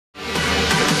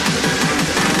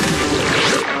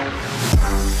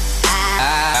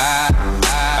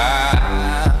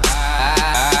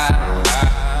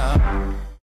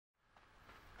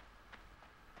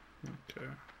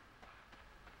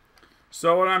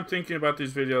So what I'm thinking about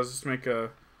these videos is make a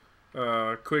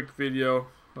quick video,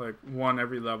 like one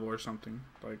every level or something,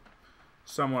 like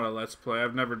somewhat a let's play.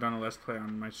 I've never done a let's play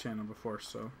on my channel before,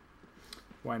 so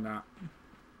why not?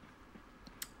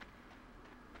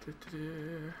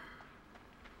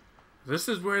 This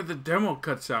is where the demo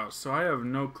cuts out, so I have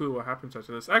no clue what happens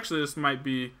after this. Actually, this might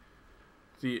be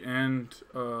the end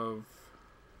of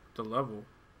the level.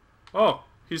 Oh,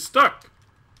 he's stuck.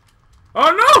 Oh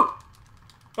no!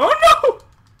 Oh no!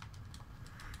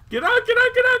 Get out, get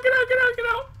out, get out, get out, get out, get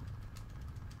out!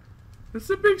 It's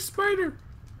a big spider.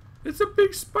 It's a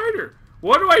big spider.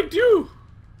 What do I do?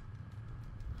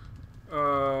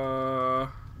 Oh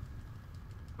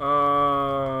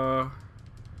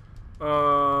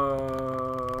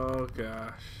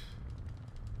gosh.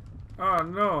 Oh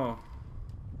no.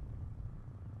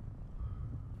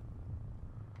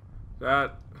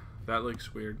 That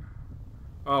looks weird.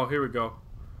 Oh, here we go.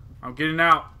 I'm getting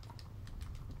out.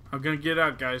 I'm gonna get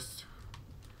out, guys.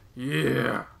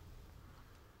 Yeah.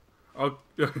 Oh.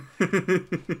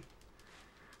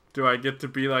 Do I get to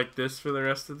be like this for the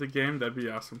rest of the game? That'd be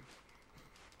awesome.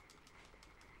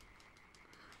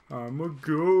 I'm a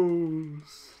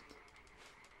ghost.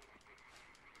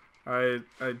 I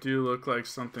do look like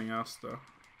something else though.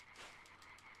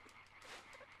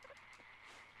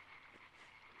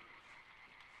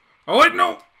 Oh wait,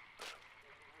 no!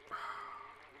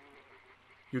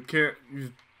 You can't.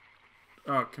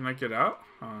 Oh, can I get out?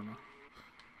 I don't know.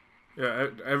 Yeah,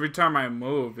 every time I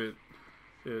move, it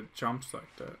jumps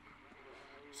like that.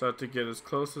 So I have to get as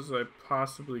close as I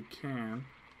possibly can.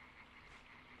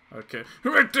 Okay,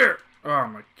 right there. Oh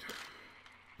my god.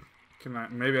 Can I?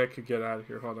 Maybe I could get out of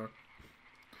here. Hold on.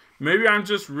 Maybe I'm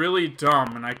just really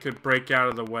dumb and I could break out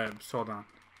of the webs. Hold on.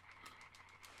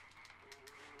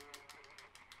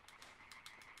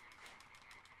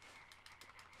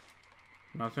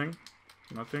 Nothing.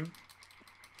 Nothing.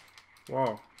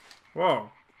 Whoa. Whoa.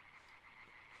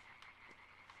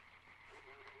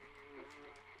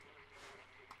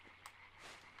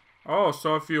 Oh,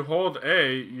 so if you hold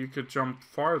A, you could jump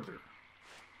farther.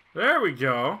 There we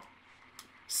go.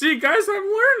 See, guys,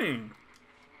 I'm learning.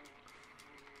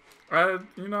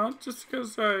 You know, just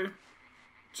because I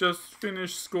just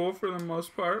finished school for the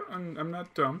most part, I'm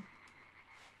not dumb.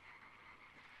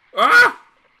 Ah!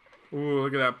 Ooh,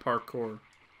 look at that parkour.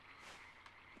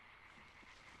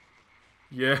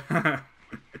 Yeah.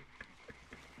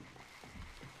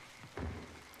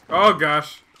 Oh,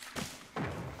 gosh.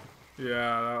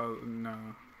 Yeah, no.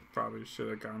 Probably should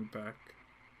have gone back.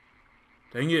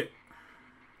 Dang it.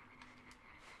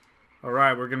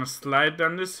 Alright, we're going to slide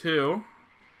down this hill.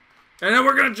 And then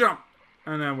we're going to jump.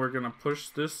 And then we're going to push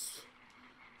this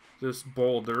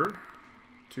boulder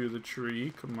to the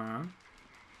tree. Come on.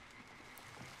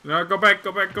 No, go back,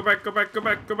 go back, go back, go back, go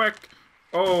back, go back.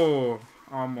 Oh,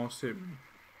 almost hit me.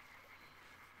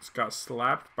 Just got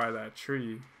slapped by that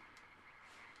tree.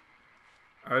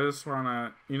 I just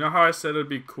wanna, you know how I said it'd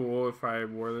be cool if I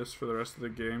wore this for the rest of the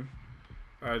game?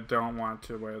 I don't want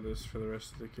to wear this for the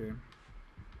rest of the game.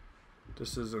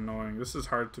 This is annoying. This is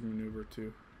hard to maneuver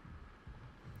too.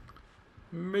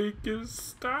 Make it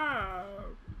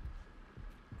stop.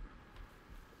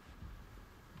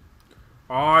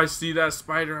 Oh, I see that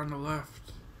spider on the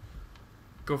left.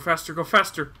 Go faster, go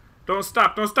faster. Don't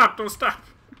stop, don't stop, don't stop.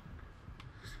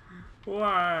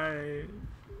 Why?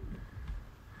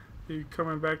 Are you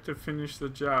coming back to finish the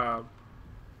job?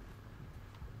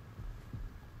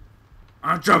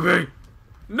 I'm jumping!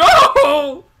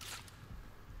 No!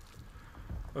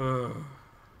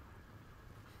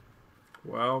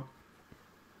 Well,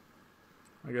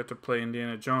 I get to play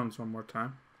Indiana Jones one more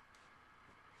time.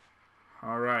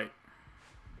 Alright.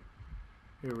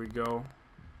 Here we go.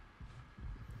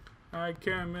 I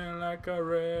came in like a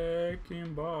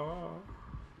wrecking ball.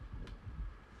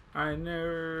 I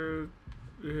never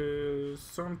did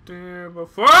something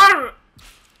before.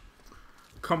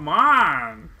 Come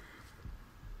on.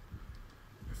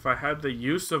 If I had the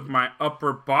use of my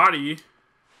upper body,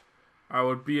 I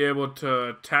would be able to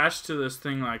attach to this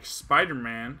thing like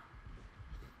Spider-Man.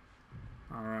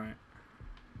 Alright.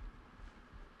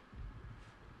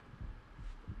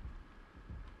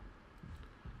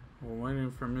 We're waiting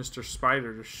for Mr.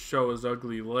 Spider to show his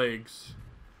ugly legs.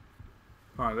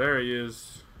 Oh, there he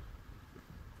is.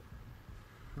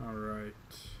 Alright.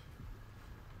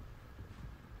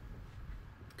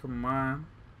 Come on.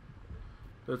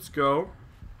 Let's go.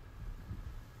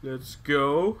 Let's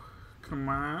go. Come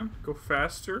on. Go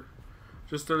faster.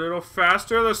 Just a little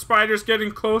faster. The spider's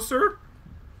getting closer.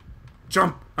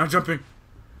 Jump. I'm jumping.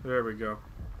 There we go.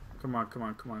 Come on, come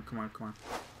on, come on, come on, come on.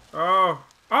 Oh.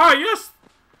 Oh, yes.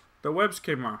 The webs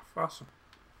came off. Awesome.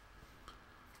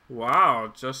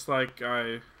 Wow, just like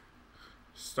I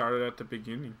started at the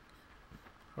beginning.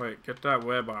 Wait, get that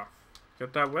web off.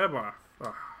 Get that web off.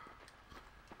 Oh.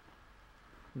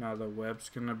 Now the web's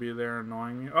gonna be there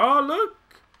annoying me. Oh,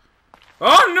 look!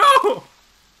 Oh,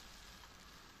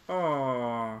 no!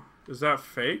 Oh, is that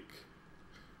fake?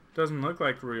 Doesn't look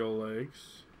like real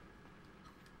legs.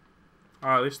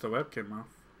 Oh, at least the web came off.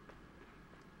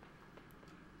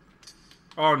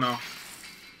 Oh, no.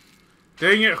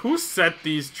 Dang it, who set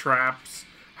these traps?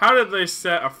 How did they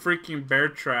set a freaking bear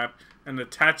trap and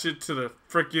attach it to the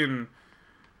freaking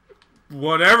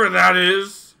whatever that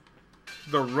is?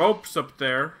 The ropes up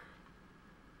there.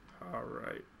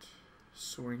 Alright.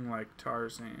 Swing like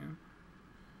Tarzan.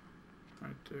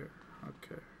 Right there.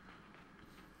 Okay.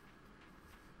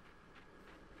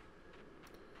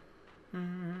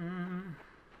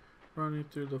 Running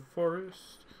through the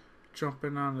forest.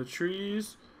 Jumping on the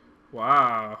trees.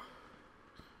 Wow.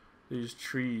 These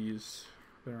trees.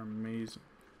 They're amazing.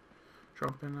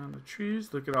 Jumping on the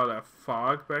trees. Look at all that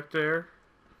fog back there.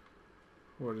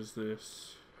 What is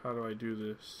this? How do I do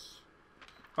this?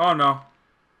 Oh, no.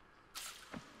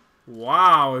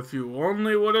 Wow, if you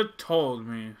only would have told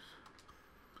me.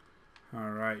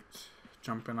 Alright.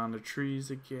 Jumping on the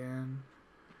trees again.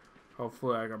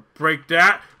 Hopefully I can break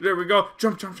that. There we go.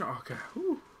 Jump, jump, jump. Okay.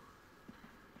 Whew.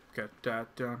 Get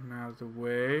that done out of the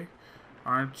way.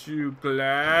 Aren't you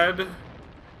glad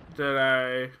that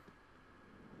I...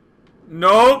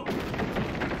 Nope.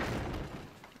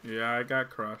 Yeah, I got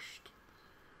crushed.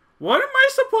 What am I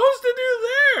supposed to do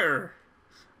there?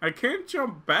 I can't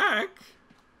jump back.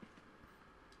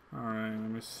 Alright, let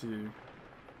me see.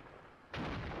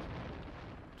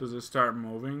 Does it start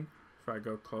moving if I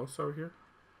go close over here?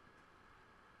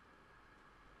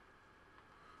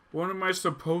 What am I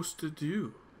supposed to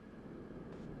do?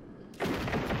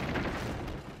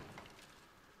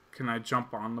 Can I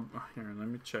jump on the... Here, let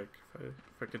me check if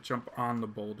I could jump on the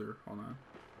boulder. Hold on.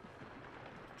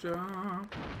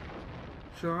 Jump.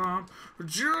 Jump.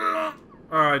 Jump!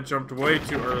 Oh, I jumped way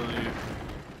too early.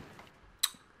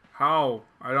 How?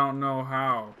 I don't know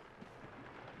how.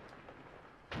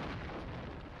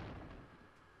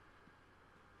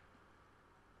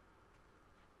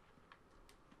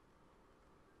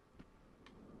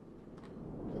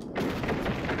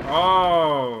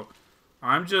 Oh,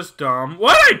 I'm just dumb.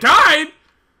 What? I died?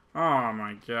 Oh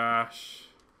my gosh.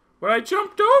 But I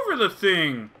jumped over the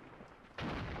thing.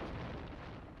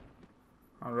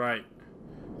 Alright.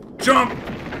 Jump!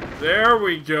 There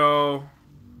we go.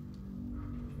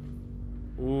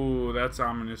 Ooh, that's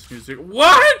ominous music.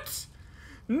 What?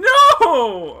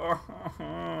 No!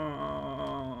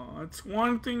 Oh, it's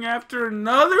one thing after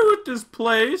another with this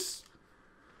place.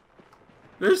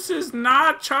 This is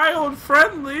not child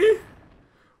friendly.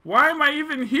 Why am I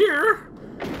even here?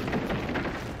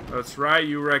 That's right,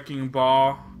 you wrecking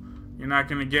ball. You're not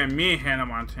gonna get me, Hannah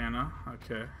Montana.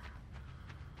 Okay.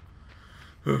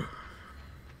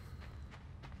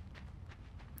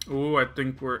 Ooh, I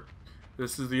think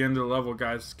this is the end of the level,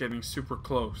 guys. It's getting super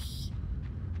close.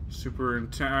 Super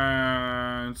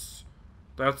intense.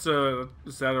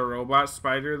 Is that a robot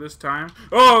spider this time?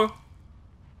 Oh!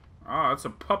 Oh, that's a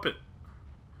puppet.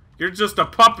 You're just a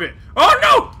puppet. Oh,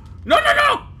 no! No, no,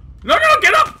 no! No, no,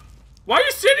 get up! Why are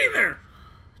you sitting there?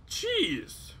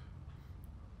 Jeez.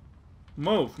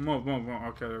 Move, move, move, move.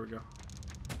 Okay, there we go.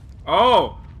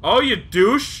 Oh! Oh, you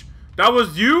douche! That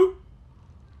was you?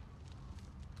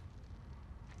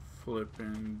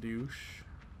 Flippin' douche.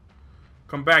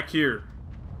 Come back here.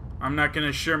 I'm not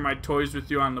gonna share my toys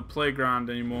with you on the playground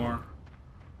anymore.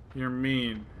 You're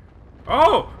mean.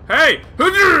 Oh! Hey!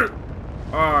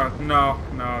 Oh, no.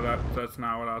 No, that's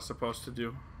not what I was supposed to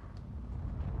do.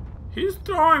 He's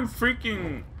throwing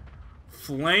freaking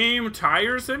flame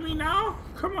tires at me now?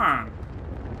 Come on.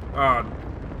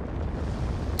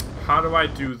 How do I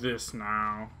do this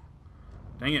now?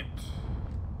 Dang it.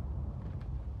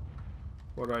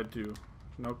 What do I do?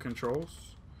 No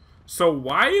controls? So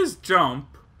Y is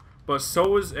jump, but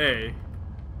so is A.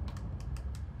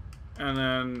 And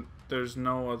then there's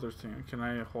no other thing. Can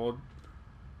I hold?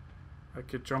 I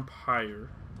could jump higher.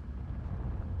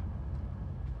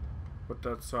 But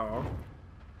that's all.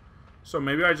 So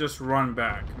maybe I just run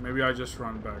back. Maybe I just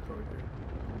run back over here.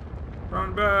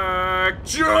 Run back!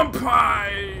 Jump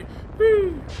high!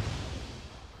 Whee!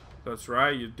 That's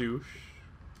right, you douche.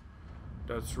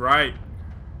 That's right.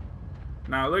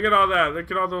 Now look at all that. Look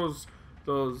at all those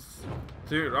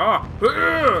dude.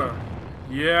 Oh!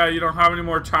 Yeah, you don't have any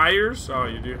more tires? Oh,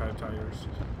 you do have tires.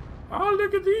 Oh,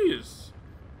 look at these.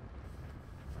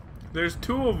 There's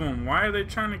two of them. Why are they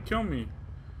trying to kill me?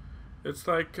 It's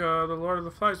like the Lord of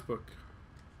the Flies book.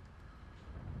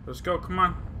 Let's go, come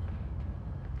on.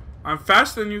 I'm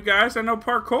faster than you guys. I know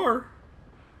parkour.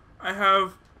 I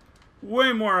have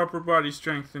way more upper body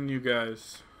strength than you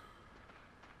guys.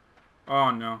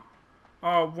 Oh, no.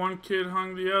 Oh, one kid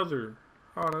hung the other.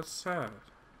 Oh, that's sad.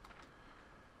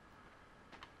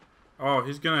 Oh,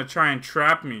 he's gonna try and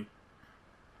trap me.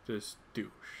 This douche.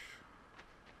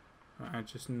 I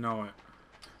just know it.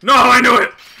 No, I knew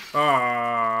it! Oh,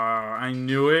 I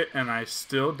knew it, and I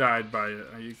still died by it.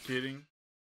 Are you kidding?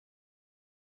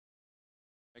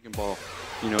 Dragon ball.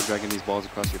 You know, dragging these balls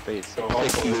across your face. Oh,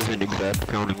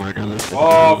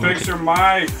 fix your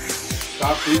mic!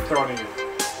 Stop deep throating it.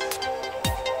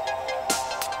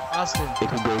 Austin. It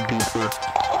can go deeper.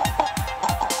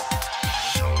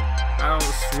 I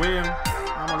don't swim.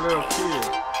 I'm a little kid.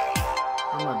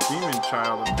 I'm a demon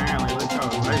child, apparently. Look how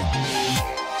I like.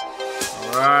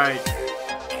 Alright.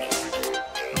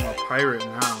 I'm a pirate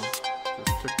now.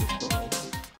 Just took this boat.